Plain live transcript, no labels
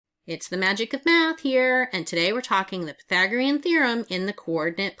It's the magic of math here, and today we're talking the Pythagorean theorem in the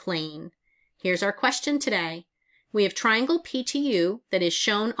coordinate plane. Here's our question today. We have triangle PTU that is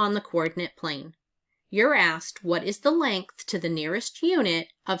shown on the coordinate plane. You're asked what is the length to the nearest unit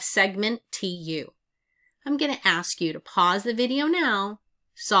of segment TU. I'm going to ask you to pause the video now,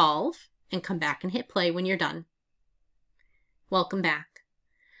 solve, and come back and hit play when you're done. Welcome back.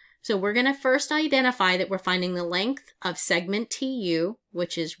 So we're going to first identify that we're finding the length of segment TU,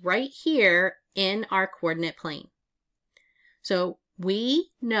 which is right here in our coordinate plane. So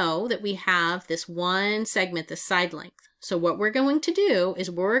we know that we have this one segment, this side length. So what we're going to do is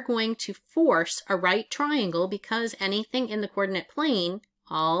we're going to force a right triangle because anything in the coordinate plane,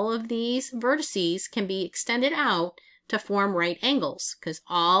 all of these vertices can be extended out to form right angles because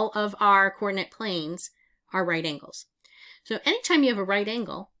all of our coordinate planes are right angles. So anytime you have a right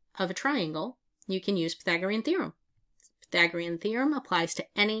angle of a triangle, you can use Pythagorean theorem. Pythagorean theorem applies to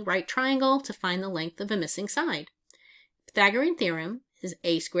any right triangle to find the length of a missing side. Pythagorean theorem is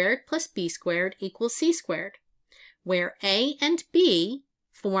a squared plus b squared equals c squared, where a and b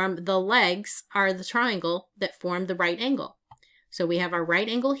form the legs are the triangle that form the right angle. So we have our right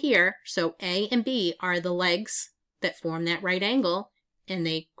angle here, so a and b are the legs that form that right angle, and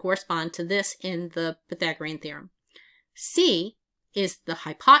they correspond to this in the Pythagorean theorem. C is the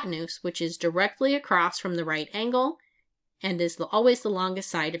hypotenuse, which is directly across from the right angle and is always the longest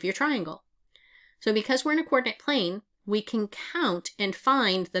side of your triangle. So because we're in a coordinate plane, we can count and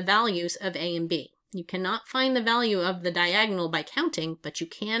find the values of A and B. You cannot find the value of the diagonal by counting, but you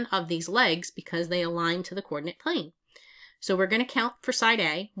can of these legs because they align to the coordinate plane. So we're going to count for side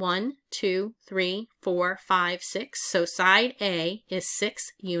A, 1, 2, 3, 4, 5, 6. So side A is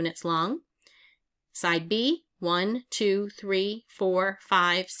 6 units long. Side B, 1, 2, 3, 4,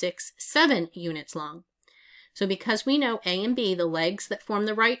 5, 6, 7 units long. So because we know A and B, the legs that form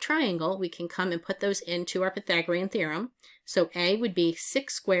the right triangle, we can come and put those into our Pythagorean theorem. So A would be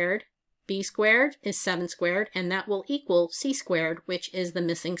 6 squared, B squared is 7 squared, and that will equal C squared, which is the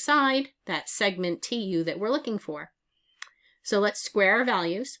missing side, that segment TU that we're looking for. So let's square our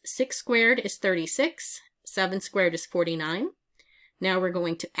values. 6 squared is 36, 7 squared is 49. Now we're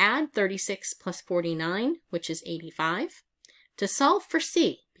going to add 36 plus 49, which is 85. To solve for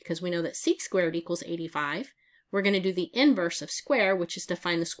c, because we know that c squared equals 85, we're going to do the inverse of square, which is to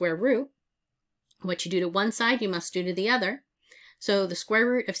find the square root. What you do to one side, you must do to the other. So the square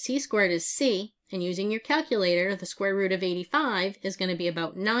root of c squared is c, and using your calculator, the square root of 85 is going to be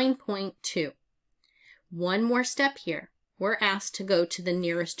about 9.2. One more step here. We're asked to go to the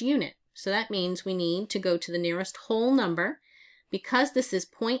nearest unit. So that means we need to go to the nearest whole number. Because this is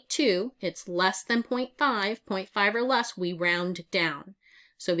 0.2, it's less than 0.5, 0.5 or less, we round down.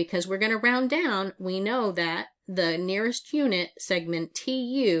 So because we're going to round down, we know that the nearest unit, segment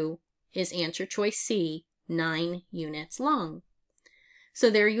TU, is answer choice C, 9 units long. So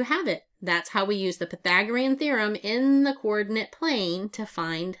there you have it. That's how we use the Pythagorean theorem in the coordinate plane to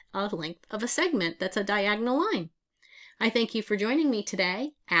find a length of a segment that's a diagonal line. I thank you for joining me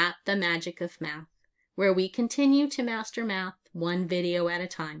today at The Magic of Math, where we continue to master math one video at a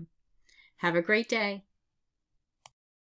time. Have a great day.